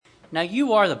Now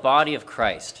you are the body of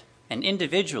Christ, and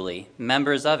individually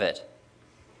members of it.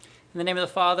 In the name of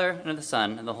the Father, and of the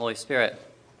Son, and of the Holy Spirit.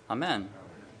 Amen.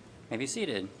 You may be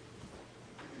seated.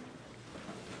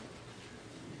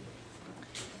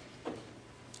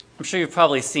 I'm sure you've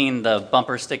probably seen the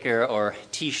bumper sticker or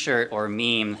t-shirt or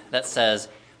meme that says,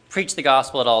 "Preach the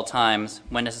gospel at all times,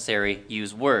 when necessary,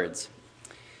 use words."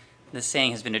 This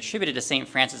saying has been attributed to St.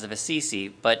 Francis of Assisi,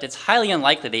 but it's highly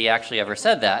unlikely that he actually ever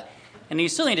said that, and he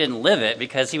certainly didn't live it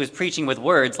because he was preaching with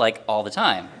words like all the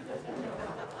time.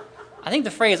 I think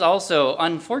the phrase also,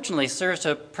 unfortunately, serves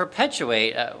to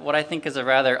perpetuate what I think is a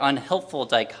rather unhelpful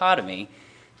dichotomy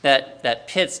that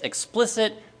pits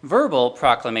explicit verbal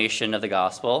proclamation of the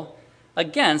gospel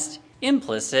against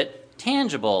implicit,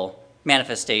 tangible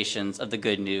manifestations of the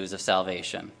good news of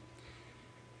salvation.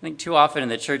 I think too often in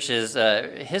the church's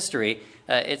history,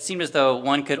 it seemed as though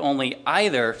one could only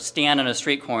either stand on a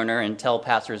street corner and tell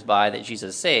passersby that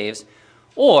Jesus saves,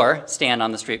 or stand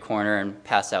on the street corner and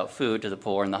pass out food to the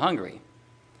poor and the hungry.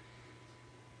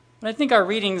 But I think our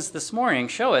readings this morning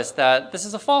show us that this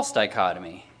is a false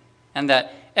dichotomy, and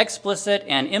that explicit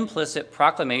and implicit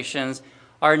proclamations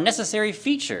are necessary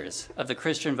features of the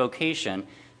Christian vocation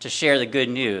to share the good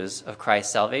news of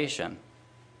Christ's salvation.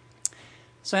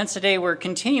 So hence today we're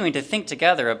continuing to think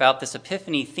together about this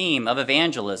Epiphany theme of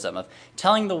evangelism, of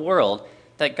telling the world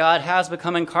that God has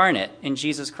become incarnate in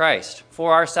Jesus Christ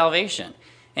for our salvation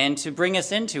and to bring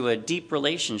us into a deep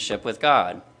relationship with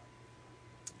God.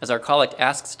 As our collect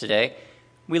asks today,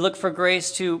 we look for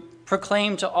grace to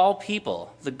proclaim to all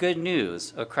people the good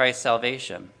news of Christ's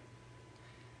salvation.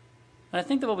 And I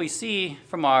think that what we see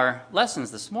from our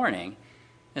lessons this morning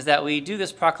is that we do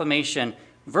this proclamation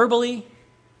verbally,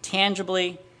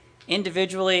 tangibly,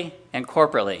 individually, and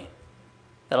corporately.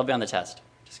 That'll be on the test.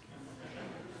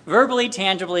 Verbally,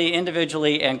 tangibly,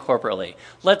 individually, and corporately.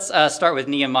 Let's start with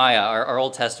Nehemiah, our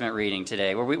Old Testament reading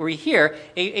today, where we hear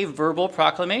a verbal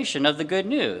proclamation of the good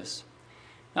news.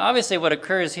 Now, obviously, what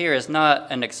occurs here is not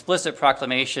an explicit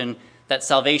proclamation that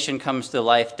salvation comes through the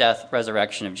life, death,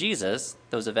 resurrection of Jesus.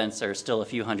 Those events are still a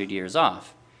few hundred years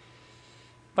off.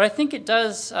 But I think it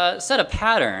does set a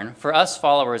pattern for us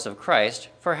followers of Christ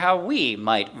for how we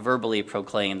might verbally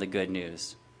proclaim the good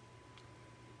news.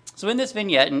 So in this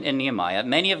vignette in Nehemiah,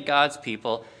 many of God's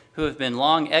people who have been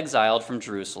long exiled from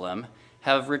Jerusalem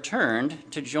have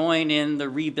returned to join in the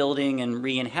rebuilding and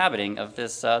re-inhabiting of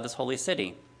this holy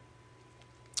city.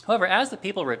 However, as the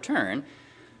people return,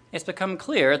 it's become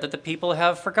clear that the people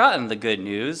have forgotten the good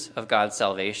news of God's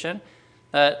salvation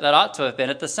that ought to have been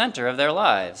at the center of their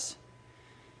lives.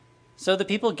 So the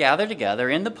people gather together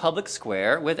in the public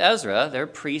square with Ezra, their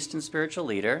priest and spiritual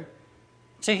leader,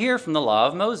 to hear from the law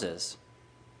of Moses.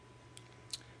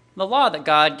 The law that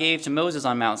God gave to Moses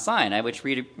on Mount Sinai, which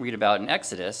we read about in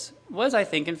Exodus, was, I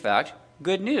think, in fact,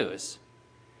 good news.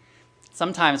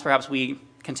 Sometimes perhaps we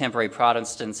contemporary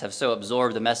Protestants have so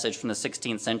absorbed the message from the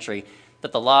 16th century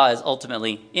that the law is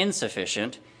ultimately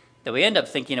insufficient that we end up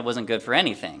thinking it wasn't good for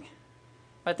anything.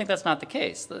 But I think that's not the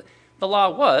case. The law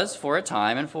was, for a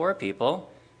time and for a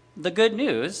people, the good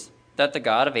news that the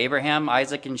God of Abraham,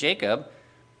 Isaac, and Jacob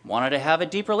wanted to have a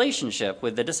deep relationship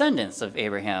with the descendants of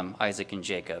Abraham, Isaac, and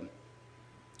Jacob.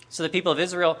 So the people of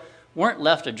Israel weren't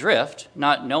left adrift,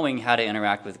 not knowing how to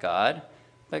interact with God,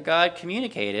 but God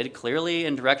communicated clearly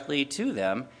and directly to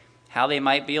them how they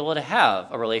might be able to have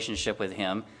a relationship with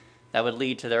him that would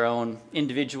lead to their own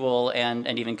individual and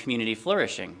even community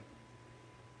flourishing.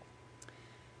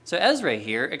 So Ezra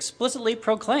here explicitly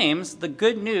proclaims the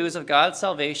good news of God's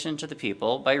salvation to the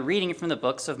people by reading from the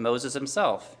books of Moses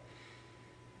himself.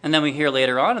 And then we hear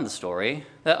later on in the story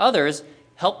that others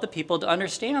helped the people to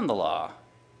understand the law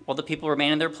while the people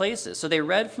remain in their places. So they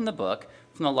read from the book,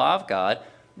 from the law of God,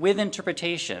 with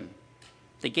interpretation.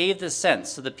 They gave this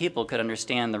sense so the people could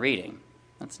understand the reading.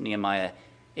 That's Nehemiah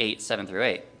 8, 7 through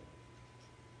 8.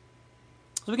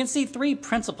 So we can see three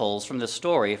principles from this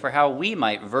story for how we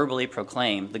might verbally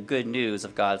proclaim the good news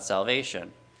of God's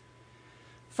salvation.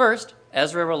 First,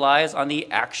 Ezra relies on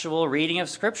the actual reading of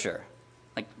Scripture.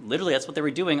 Like, literally, that's what they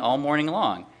were doing all morning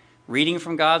long, reading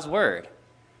from God's Word.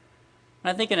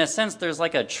 And I think, in a sense, there's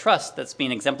like a trust that's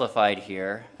being exemplified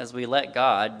here as we let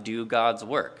God do God's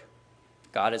work.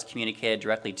 God has communicated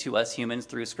directly to us humans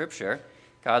through Scripture,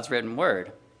 God's written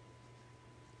Word.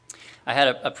 I had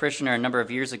a parishioner a number of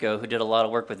years ago who did a lot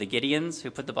of work with the Gideons, who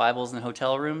put the Bibles in the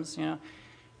hotel rooms. I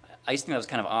used to think that was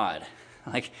kind of odd.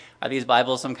 Like, are these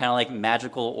Bibles some kind of like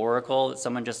magical oracle that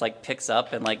someone just like picks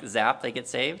up and like zap, they get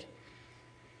saved?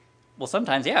 Well,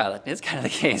 sometimes, yeah, that is kind of the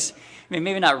case. I mean,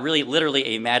 maybe not really literally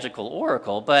a magical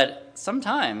oracle, but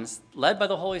sometimes, led by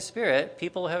the Holy Spirit,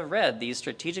 people have read these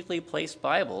strategically placed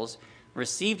Bibles,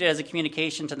 received it as a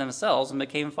communication to themselves, and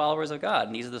became followers of God.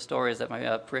 And these are the stories that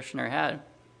my parishioner had.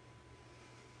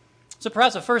 So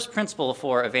perhaps the first principle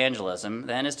for evangelism,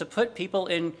 then, is to put people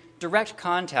in direct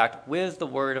contact with the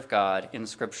Word of God in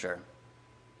Scripture.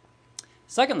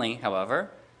 Secondly,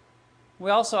 however, we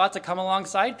also ought to come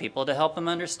alongside people to help them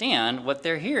understand what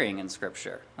they're hearing in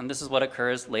Scripture. And this is what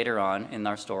occurs later on in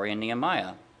our story in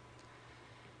Nehemiah.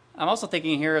 I'm also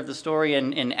thinking here of the story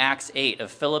in Acts 8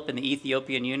 of Philip and the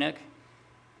Ethiopian eunuch.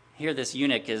 Here this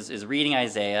eunuch is reading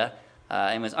Isaiah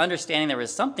and was understanding there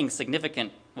was something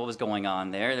significant what was going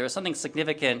on there. There was something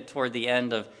significant toward the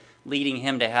end of leading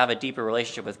him to have a deeper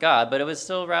relationship with God, but it was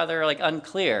still rather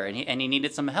unclear, and he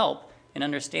needed some help in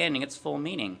understanding its full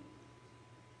meaning.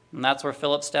 And that's where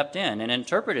Philip stepped in and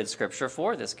interpreted Scripture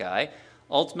for this guy,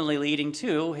 ultimately leading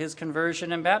to his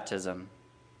conversion and baptism.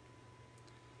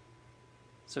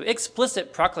 So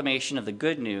explicit proclamation of the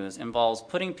good news involves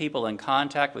putting people in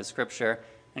contact with Scripture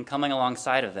and coming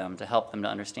alongside of them to help them to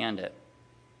understand it.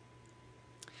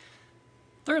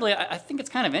 Thirdly, I think it's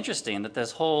kind of interesting that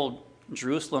this whole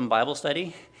Jerusalem Bible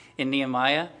study in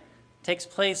Nehemiah takes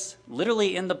place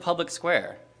literally in the public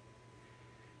square.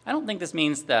 I don't think this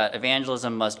means that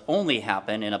evangelism must only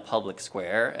happen in a public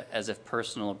square, as if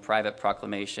personal or private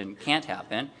proclamation can't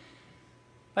happen.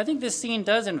 But I think this scene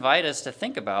does invite us to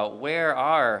think about where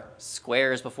our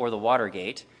squares before the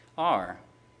Watergate are.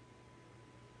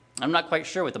 I'm not quite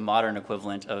sure what the modern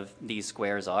equivalent of these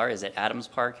squares are. Is it Adams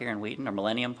Park here in Wheaton, or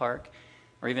Millennium Park,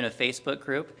 or even a Facebook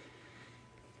group?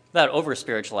 Without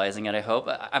over-spiritualizing it, I hope,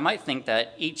 I might think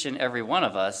that each and every one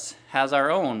of us has our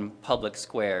own public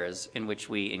squares in which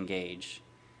we engage.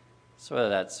 So whether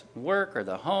that's work or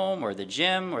the home or the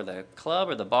gym or the club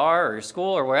or the bar or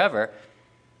school or wherever,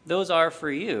 those are for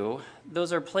you.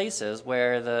 Those are places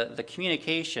where the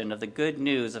communication of the good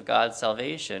news of God's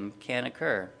salvation can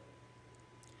occur.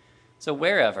 So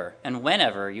wherever and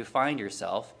whenever you find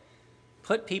yourself,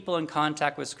 put people in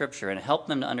contact with Scripture and help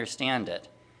them to understand it.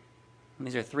 And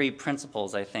these are three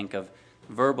principles, I think, of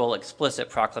verbal, explicit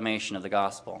proclamation of the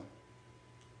gospel.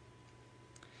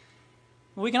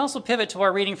 We can also pivot to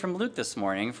our reading from Luke this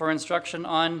morning for instruction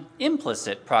on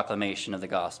implicit proclamation of the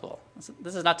gospel.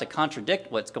 This is not to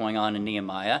contradict what's going on in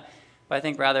Nehemiah, but I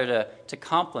think rather to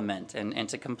complement and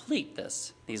to complete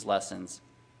these lessons.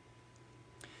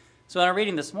 So in our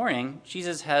reading this morning,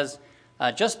 Jesus has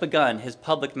just begun his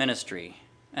public ministry,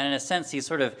 and in a sense, he's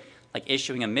sort of like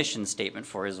issuing a mission statement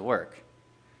for his work.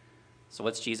 So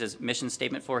what's Jesus' mission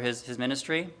statement for his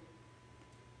ministry?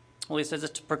 Well, he says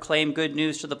it's to proclaim good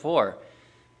news to the poor,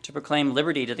 to proclaim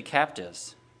liberty to the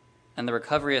captives, and the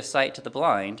recovery of sight to the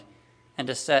blind, and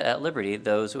to set at liberty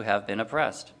those who have been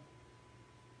oppressed.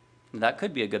 And that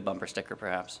could be a good bumper sticker,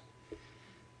 perhaps.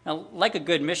 Now, like a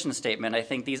good mission statement, I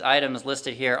think these items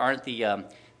listed here aren't the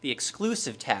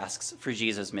exclusive tasks for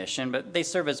Jesus' mission, but they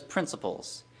serve as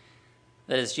principles.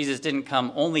 That is, Jesus didn't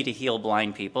come only to heal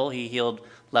blind people. He healed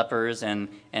lepers and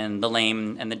the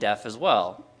lame and the deaf as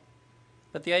well.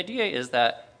 But the idea is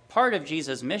that part of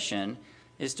Jesus' mission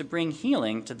is to bring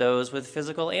healing to those with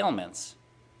physical ailments.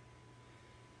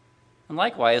 And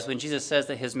likewise, when Jesus says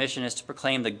that his mission is to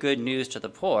proclaim the good news to the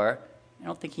poor, I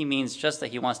don't think he means just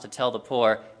that he wants to tell the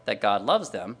poor that God loves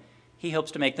them. He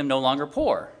hopes to make them no longer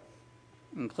poor.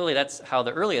 And clearly that's how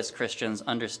the earliest Christians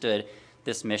understood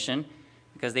this mission,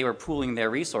 because they were pooling their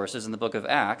resources in the book of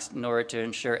Acts in order to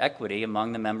ensure equity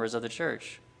among the members of the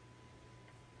church.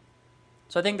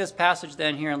 So I think this passage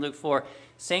then here in Luke 4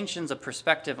 sanctions a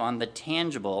perspective on the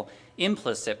tangible,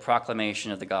 implicit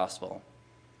proclamation of the gospel.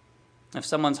 If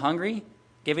someone's hungry,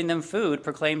 giving them food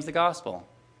proclaims the gospel.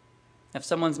 If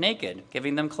someone's naked,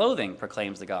 giving them clothing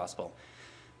proclaims the gospel.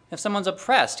 If someone's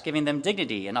oppressed, giving them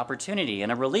dignity and opportunity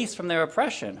and a release from their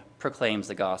oppression proclaims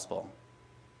the gospel.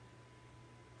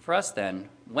 For us then,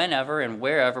 whenever and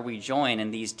wherever we join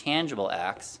in these tangible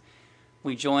acts,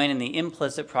 we join in the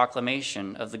implicit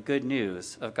proclamation of the good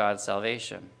news of God's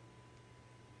salvation.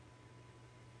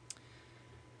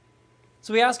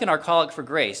 So we ask in our collect for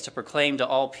grace to proclaim to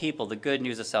all people the good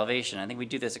news of salvation. I think we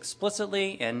do this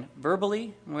explicitly and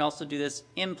verbally, and we also do this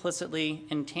implicitly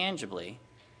and tangibly.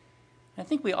 I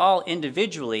think we all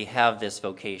individually have this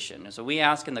vocation. So we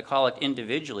ask in the collect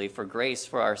individually for grace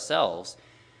for ourselves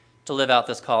to live out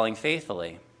this calling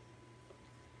faithfully.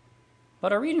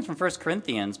 But our reading from 1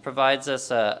 Corinthians provides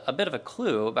us a bit of a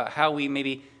clue about how we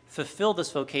maybe fulfill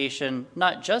this vocation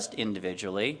not just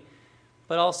individually,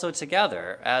 but also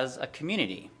together as a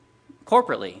community,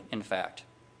 corporately, in fact.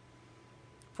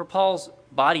 For Paul's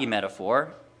body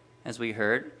metaphor, as we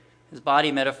heard, his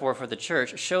body metaphor for the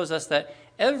church shows us that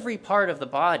every part of the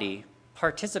body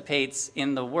participates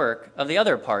in the work of the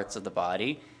other parts of the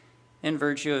body in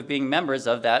virtue of being members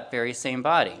of that very same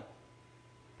body.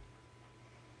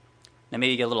 Now,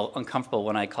 maybe you get a little uncomfortable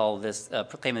when I call this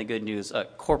proclaiming the good news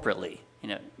corporately.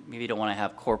 Maybe you don't want to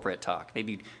have corporate talk.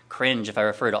 Maybe you'd cringe if I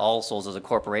refer to All Souls as a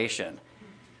corporation.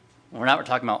 We're not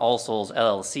talking about All Souls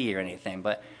LLC or anything,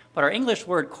 but our English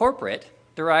word corporate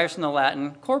derives from the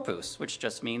Latin corpus, which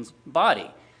just means body.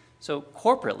 So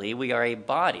corporately, we are a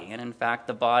body, and in fact,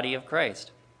 the body of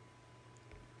Christ.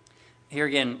 Here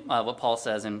again, what Paul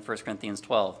says in 1 Corinthians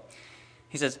 12.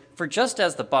 He says, "For just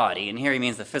as the body," and here he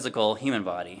means the physical human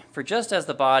body, "for just as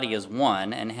the body is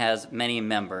one and has many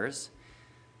members,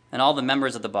 and all the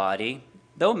members of the body,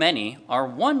 though many, are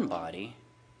one body,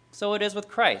 so it is with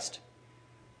Christ.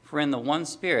 For in the one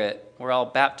Spirit we're all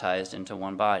baptized into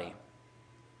one body."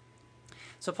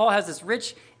 So Paul has this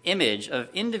rich image of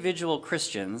individual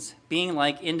Christians being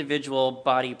like individual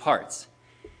body parts.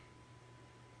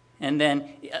 And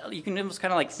then you can almost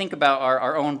kind of like think about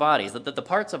our own bodies, that the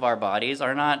parts of our bodies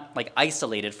are not like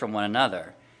isolated from one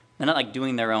another. They're not like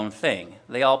doing their own thing.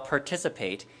 They all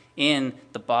participate in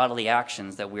the bodily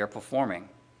actions that we are performing.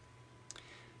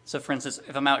 So for instance,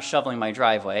 if I'm out shoveling my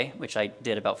driveway, which I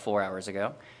did about 4 hours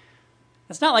ago,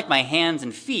 it's not like my hands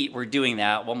and feet were doing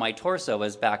that while my torso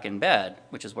was back in bed,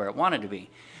 which is where it wanted to be.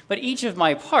 But each of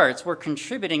my parts were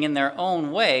contributing in their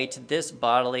own way to this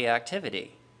bodily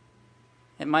activity.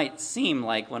 It might seem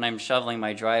like when I'm shoveling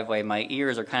my driveway, my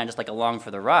ears are kind of just like along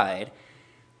for the ride,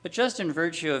 but just in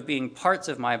virtue of being parts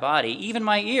of my body, even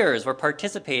my ears were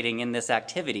participating in this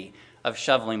activity of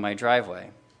shoveling my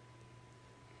driveway.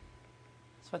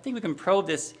 So I think we can probe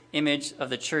this image of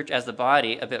the church as the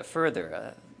body a bit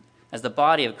further, as the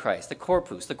body of Christ, the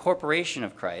corpus, the corporation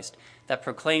of Christ that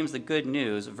proclaims the good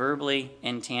news verbally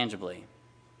and tangibly.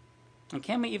 And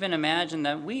can we even imagine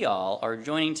that we all are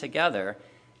joining together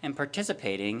and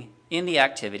participating in the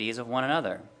activities of one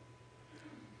another?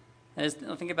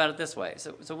 Think about it this way.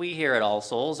 So we here at All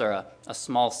Souls are a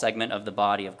small segment of the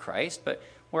body of Christ, but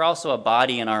we're also a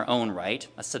body in our own right,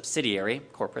 a subsidiary,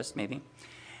 corpus maybe.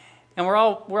 And we're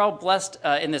all blessed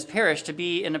in this parish to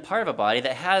be in a part of a body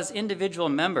that has individual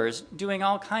members doing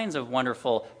all kinds of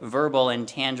wonderful verbal and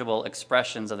tangible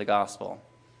expressions of the gospel.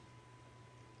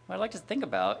 What I'd like to think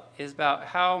about is about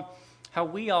how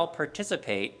we all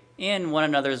participate in one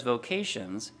another's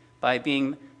vocations by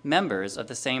being members of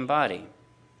the same body.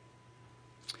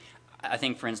 I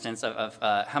think, for instance, of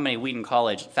how many Wheaton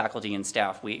College faculty and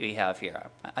staff we have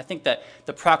here. I think that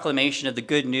the proclamation of the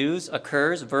good news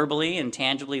occurs verbally and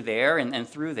tangibly there and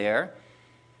through there.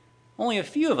 Only a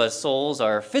few of us souls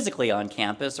are physically on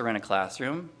campus or in a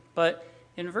classroom, but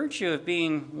in virtue of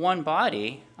being one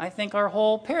body, I think our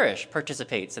whole parish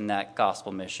participates in that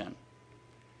gospel mission.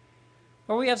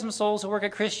 Or we have some souls who work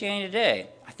at Christianity Today.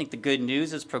 I think the good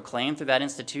news is proclaimed through that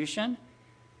institution.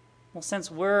 Well,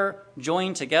 since we're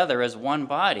joined together as one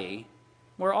body,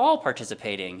 we're all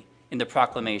participating in the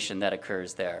proclamation that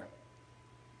occurs there.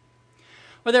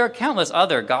 Well, there are countless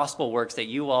other gospel works that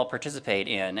you all participate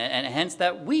in, and hence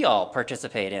that we all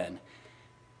participate in.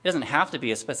 It doesn't have to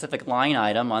be a specific line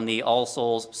item on the All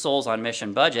Souls on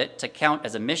Mission budget to count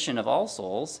as a mission of All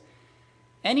Souls.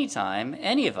 Anytime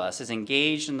any of us is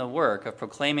engaged in the work of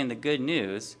proclaiming the good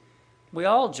news, we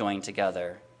all join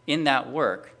together in that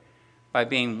work by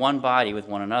being one body with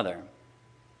one another.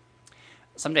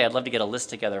 Someday I'd love to get a list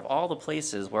together of all the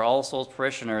places where All Souls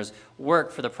parishioners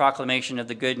work for the proclamation of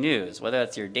the good news, whether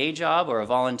that's your day job or a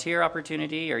volunteer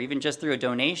opportunity or even just through a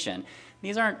donation.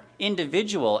 These aren't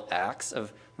individual acts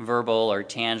of verbal or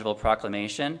tangible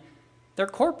proclamation. They're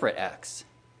corporate acts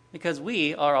because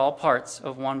we are all parts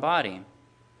of one body.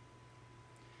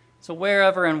 So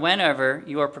wherever and whenever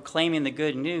you are proclaiming the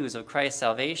good news of Christ's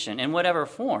salvation, in whatever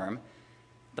form,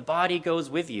 the body goes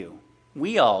with you.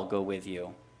 We all go with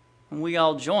you. And we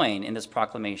all join in this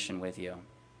proclamation with you.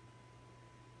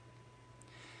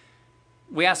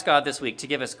 We ask God this week to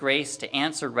give us grace to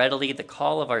answer readily the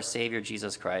call of our Savior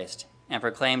Jesus Christ and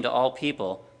proclaim to all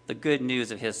people the good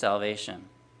news of his salvation.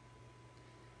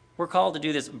 We're called to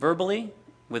do this verbally,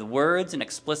 with words and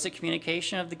explicit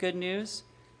communication of the good news,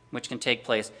 which can take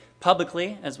place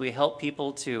publicly as we help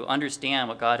people to understand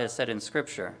what God has said in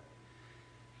Scripture.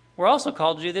 We're also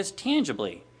called to do this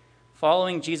tangibly,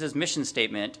 following Jesus' mission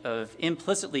statement of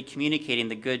implicitly communicating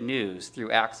the good news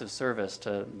through acts of service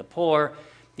to the poor,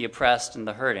 the oppressed, and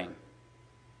the hurting.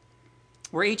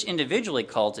 We're each individually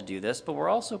called to do this, but we're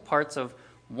also parts of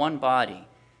one body,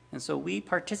 and so we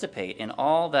participate in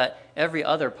all that every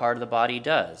other part of the body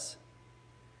does.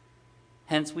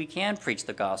 Hence, we can preach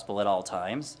the gospel at all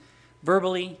times,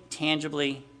 verbally,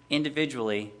 tangibly,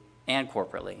 individually, and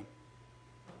corporately.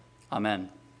 Amen.